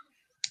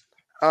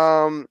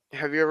 definitely.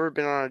 Have you ever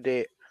been on a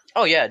date?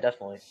 Oh yeah,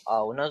 definitely.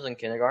 When I was in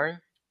kindergarten,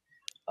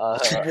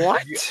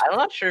 What? I'm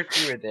not sure if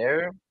you were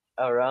there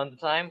around the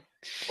time,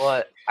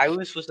 but I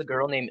was with a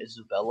girl named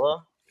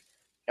Isabella.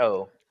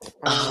 Oh,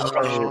 I Oh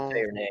probably shouldn't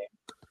say no. her name.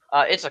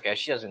 It's okay.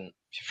 She doesn't.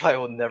 She probably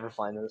will never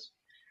find this.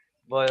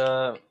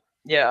 But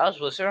yeah, I was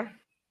with her,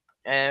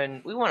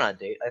 and we went on a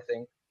date. I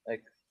think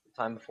like the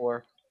time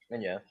before,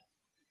 and yeah,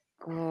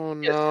 Oh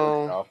yeah, silly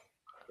no. stuff.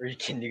 We're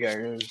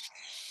kindergartners.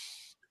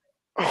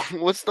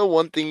 What's the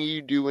one thing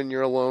you do when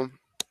you're alone?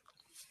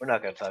 We're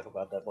not gonna talk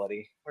about that,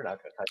 buddy. We're not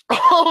gonna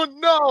Oh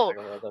no.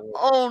 talk about that.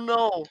 Oh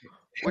no.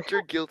 What's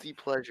your guilty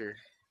pleasure?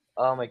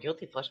 My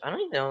guilty pleasure. I don't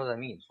even know what that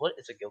means. What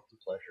is a guilty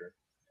pleasure?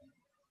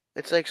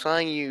 It's like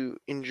something you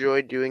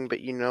enjoy doing, but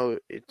you know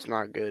it's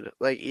not good.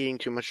 Like eating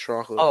too much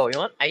chocolate. Oh, you know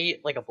what? I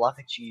eat like a block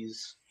of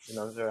cheese when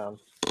I was around.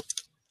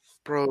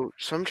 Bro,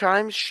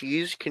 sometimes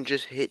cheese can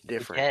just hit It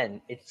different.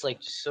 can. It's like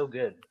so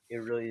good. It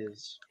really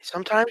is.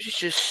 Sometimes it's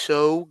just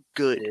so It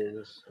good.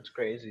 is. It's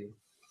crazy.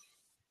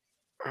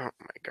 Oh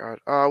my god.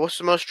 What's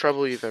the most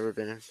trouble you've ever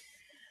been in?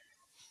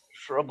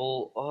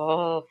 Trouble.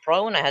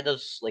 Probably when I had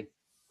those like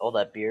all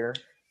that beer.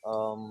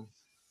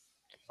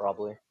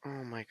 Probably.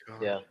 Oh my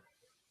god. Yeah.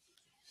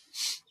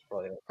 It's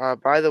probably.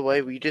 By the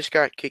way, we just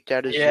got kicked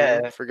out of Zoom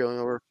Yeah. for going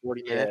over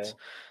 40 Yeah. minutes.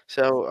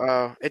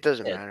 So, it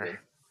doesn't Yeah. It's matter. good.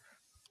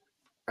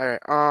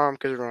 Alright,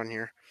 because we're on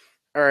here.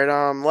 Alright,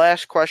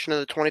 last question of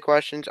the 20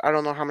 questions. I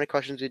don't know how many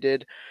questions we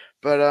did,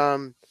 but,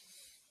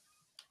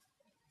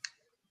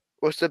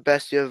 what's the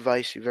best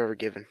advice you've ever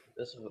given?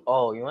 This is.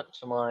 Oh, you went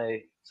to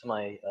my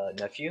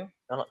nephew?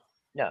 No,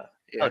 no. Oh,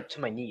 Yeah. to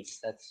my niece.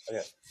 That's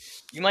okay.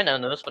 You might not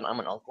know this, but I'm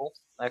an uncle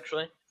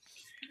actually.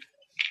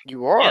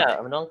 You are? Yeah,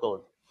 I'm an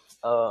uncle.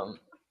 Um,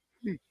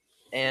 Hmm.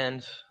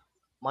 and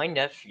my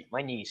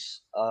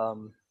niece,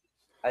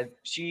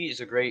 she is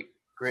a great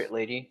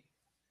lady.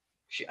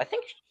 I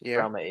think she's Yeah.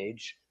 around my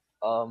age.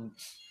 Um,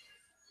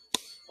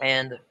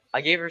 and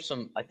I gave her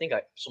some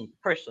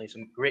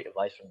great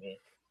advice from me.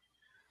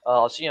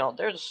 So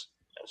there's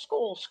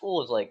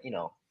school is like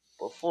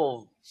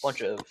full of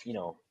bunch of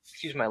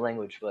excuse my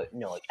language, but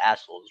like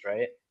assholes,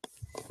 right?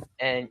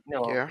 And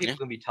Yeah. people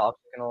can be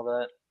toxic and all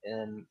that.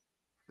 And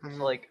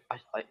so Hmm. like I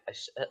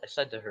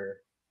said to her,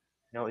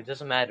 no, it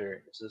doesn't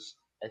matter. It's just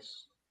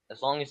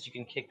as long as you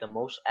can kick the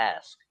most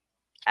ask.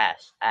 I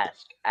can't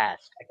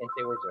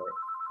say words right.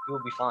 You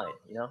will be fine.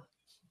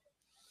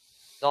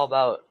 It's all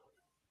about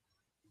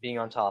being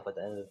on top at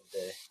the end of the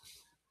day.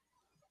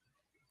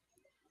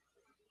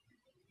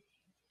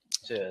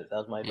 So yeah, that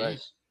was my Mm,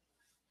 advice.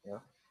 You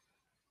know?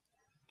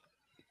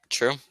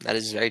 true. That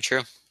is very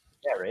true.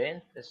 Yeah,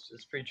 right.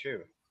 It's pretty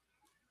true.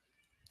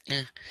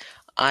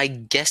 I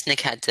guess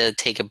Nick had to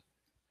take a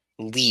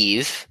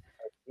leave.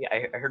 Yeah,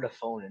 I heard a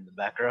phone in the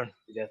background.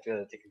 Did you have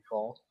to take a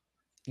call?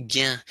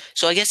 Yeah.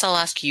 So I guess I'll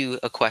ask you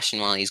a question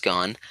while he's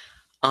gone.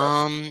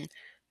 Okay. Um,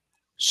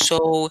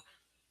 so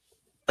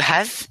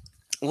have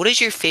what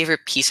is your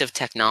favorite piece of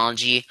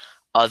technology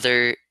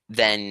other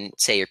than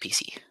say your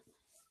PC?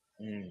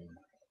 Hmm.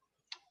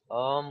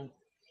 Um.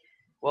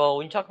 Well,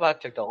 when you talk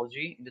about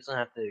technology, it doesn't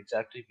have to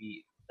exactly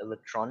be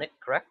electronic,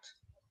 correct?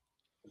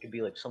 It could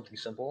be like something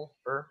simple.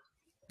 Or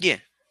Yeah.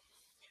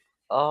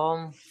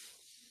 um.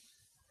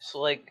 So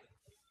like,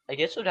 I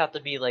guess it would have to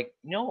be like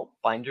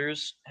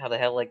binders. How they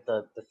have like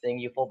the thing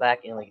you pull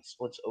back and like it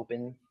splits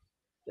open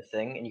the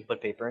thing and you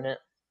put paper in it.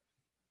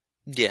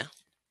 Yeah.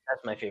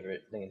 That's my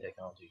favorite thing in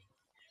technology.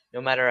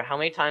 No matter how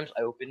many times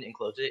I open and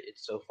close it,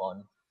 it's so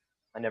fun.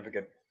 I never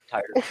get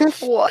tired.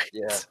 What?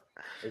 Yeah,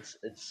 it's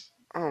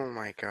Oh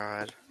my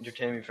god.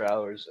 entertaining me for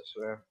hours. I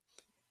swear.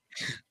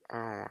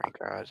 Oh my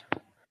god.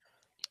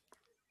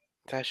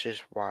 That's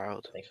just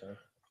wild. Thanks, man.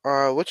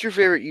 What's your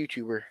favorite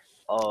YouTuber?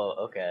 Oh,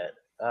 okay.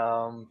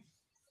 Um,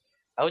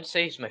 I would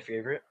say he's my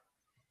favorite,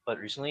 but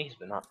recently he's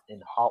been not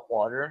in hot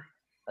water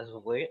as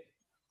of late.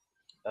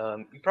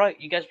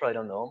 You guys probably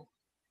don't know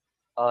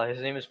him.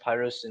 His name is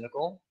Pyro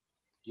Cynical.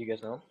 Do you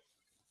guys know him?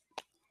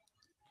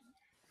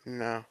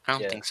 No, I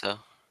don't Yeah. think so.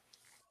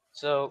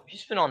 So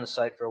he's been on the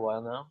site for a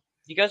while now.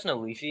 You guys know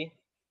Leafy?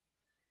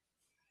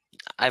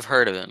 I've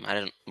heard of him. I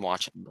didn't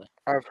watch him, but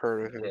I've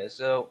heard of him. Yeah.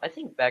 So I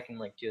think back in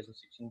like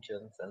 2016,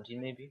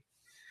 2017, maybe.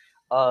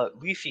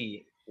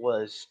 Leafy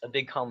was a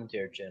big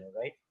commentary channel,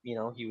 right?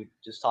 He would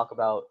just talk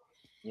about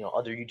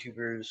other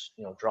YouTubers,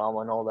 drama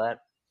and all that.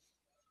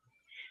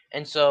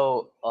 And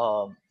so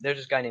there's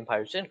this guy named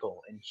Pirate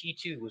Cynical, and he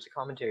too was a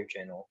commentary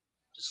channel,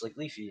 just like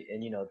Leafy.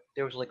 And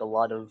there was like a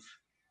lot of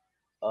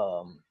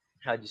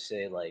how'd you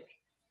say, like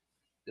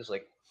there's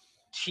like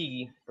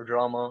tea or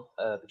drama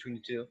between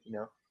the two.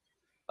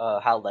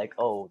 How like,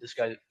 oh, this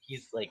guy,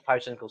 he's like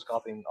Pirate Cynical's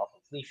copying off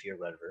of Leafy or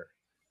whatever.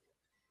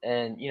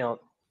 And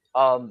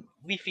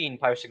Leafy and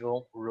Pirate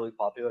Cynical were really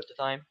popular at the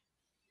time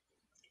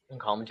and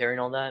commentary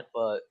and all that.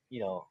 But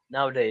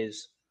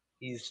nowadays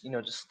he's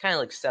just kind of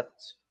like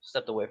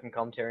stepped away from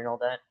commentary and all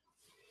that.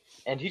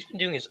 And he's been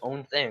doing his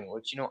own thing,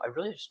 which I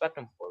really respect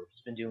him for.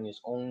 He's been doing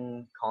his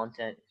own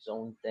content, his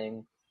own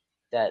thing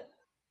that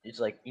is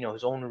like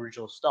his own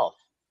original stuff.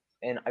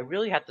 And I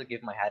really have to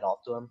give my hat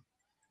off to him.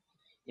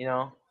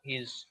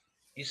 He's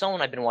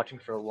someone I've been watching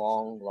for a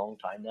long, long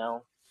time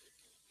now.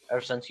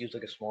 Ever since he was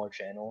like a smaller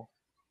channel,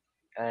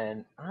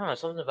 and I don't know,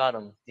 something about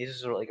him.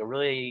 He's like a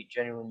really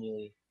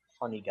genuinely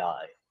funny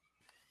guy.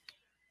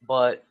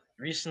 But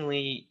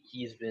recently,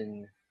 he's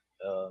been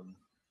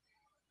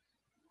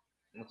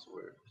what's the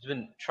word? He's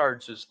been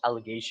charged with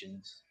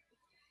allegations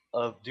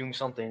of doing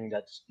something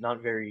that's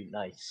not very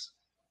nice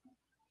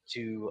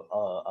to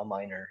a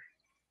minor.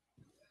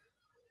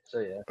 So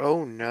yeah,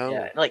 Oh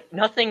yeah, no. like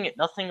nothing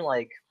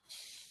like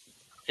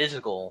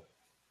physical,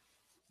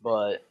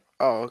 but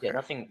Oh, yeah,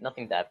 okay.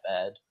 nothing that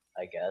bad,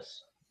 I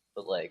guess.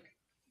 But like,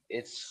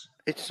 it's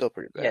It's still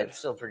pretty yeah, bad. it's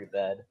still pretty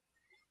bad.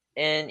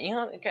 And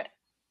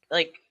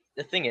like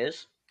the thing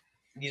is,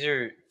 these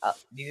are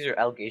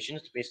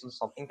allegations based on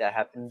something that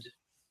happened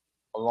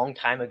a long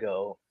time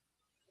ago,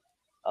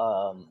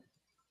 um,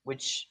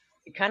 which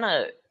it kind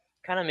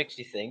of makes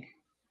you think.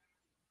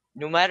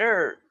 No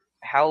matter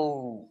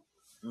how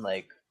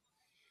like,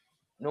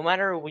 no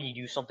matter when you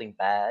do something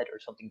bad or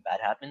something bad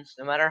happens,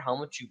 no matter how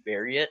much you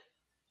bury it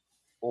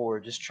or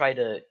just try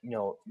to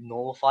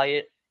nullify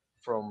it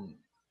from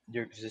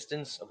your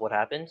existence of what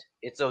happened,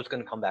 it's always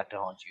going to come back to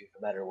haunt you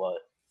no matter what.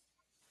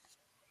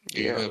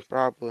 Yeah, hmm So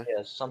probably.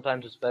 yeah,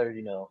 sometimes it's better,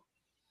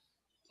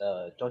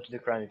 don't do the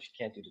crime if you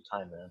can't do the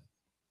time, man.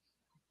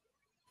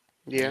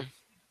 Yeah.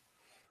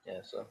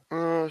 Yeah, so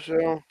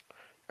So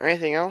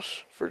anything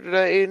else for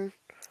today, Aiden?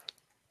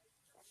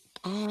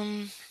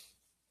 um,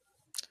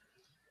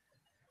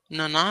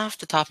 no, not off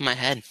the top of my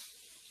head.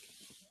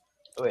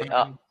 oh, wait,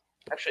 Um,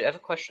 actually, I have a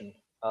question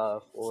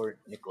for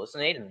Nicholas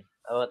and Aiden.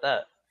 How about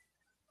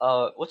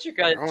that? What's your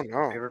guys' Oh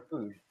no. favorite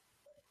food?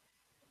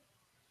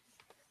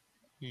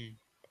 hmm.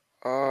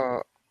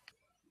 Uh,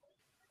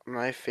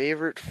 my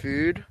favorite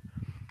food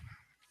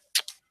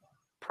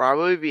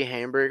probably be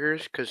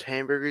hamburgers, because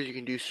hamburgers you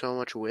can do so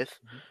much with.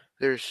 Mhm.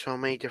 There's so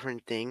many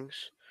different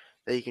things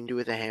that you can do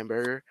with a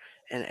hamburger,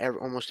 and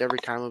almost every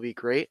time will be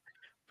great.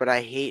 But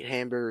I hate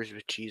hamburgers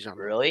with cheese on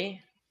them.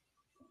 Really?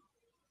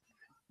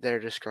 They're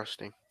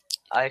disgusting.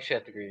 I actually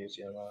have to agree with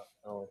you on that.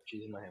 Oh,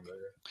 cheese in my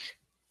hamburger.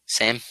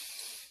 Same.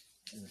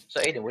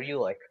 So, Aiden, what do you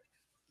like?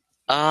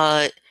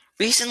 Uh,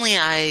 recently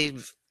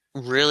I've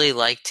really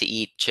liked to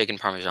eat chicken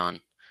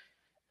parmesan.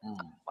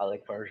 I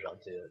like Parmesan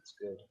too. It's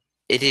good.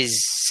 It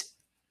is,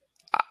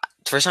 uh,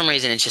 for some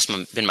reason, it's just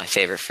been my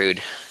favorite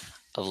food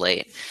of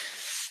late.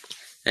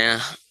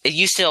 Yeah, it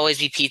used to always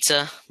be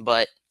pizza,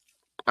 but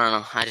I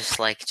don't know. I just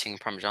like chicken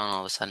parmesan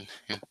all of a sudden.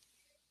 Yeah.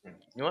 You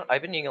know what?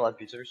 I've been eating a lot of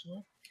pizza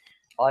recently.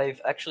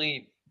 I've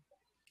actually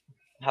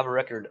have a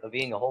record of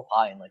eating a whole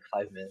pie in like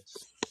 5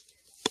 minutes.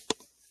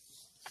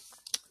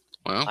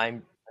 Well,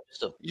 I'm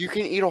Just a, You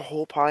can eat a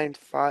whole pie in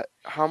five.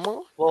 How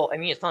much? well, I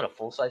mean, it's not a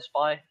full size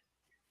pie,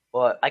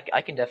 but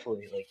I can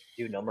definitely like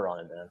do a number on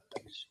it, man. I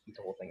can just eat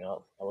the whole thing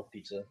up. I love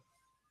pizza.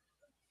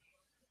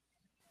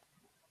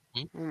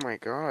 Oh my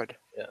god,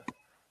 Yeah,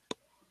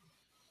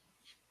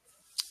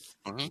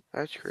 Mm-hmm.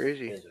 that's it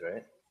crazy. is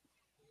right.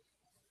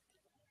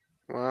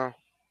 Wow.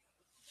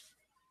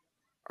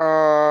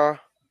 Uh,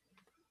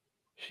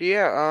 so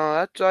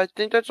yeah, that's I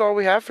think that's all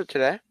we have for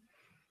today.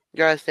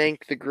 Gotta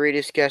thank the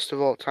greatest guest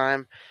of all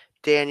time,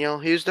 Daniel.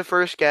 He was the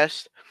first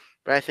guest,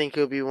 but I think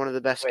he'll be one of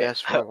the best Wait,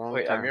 guests for a long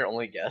wait, I'm time. your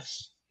only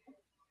guest.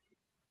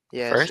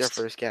 Yeah, this is our First?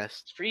 first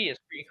guest. It's pretty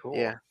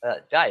Yeah, cool.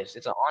 Guys,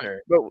 it's an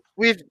honor. but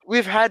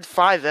we've had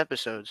 5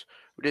 episodes.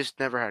 We just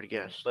never had a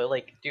Yeah, guest. but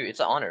like, dude, it's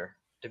an honor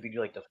to be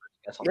like the first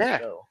guest on the Yeah,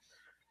 show.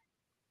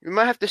 we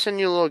might have to send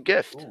you a little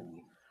gift.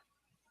 Ooh,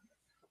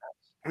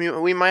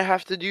 We might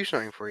have to do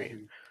something for you.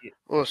 ooh, yeah,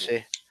 We'll ooh,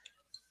 see.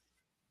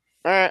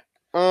 All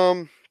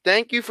right.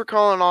 Thank you for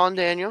calling on,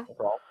 Daniel. no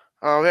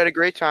problem. We had a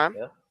great time.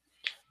 Yeah.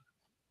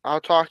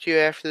 I'll talk to you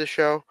after the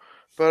show.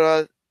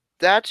 But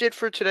that's it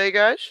for today,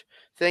 guys.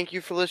 Thank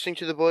you for listening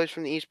to the Boys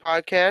from the East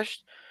podcast.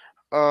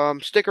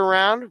 Stick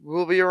around.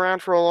 We'll be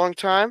around for a long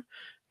time.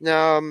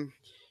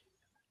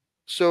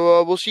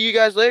 So we'll see you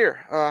guys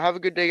later. Have a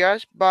good day,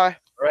 guys. Bye.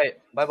 All right.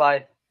 Bye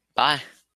bye. Bye.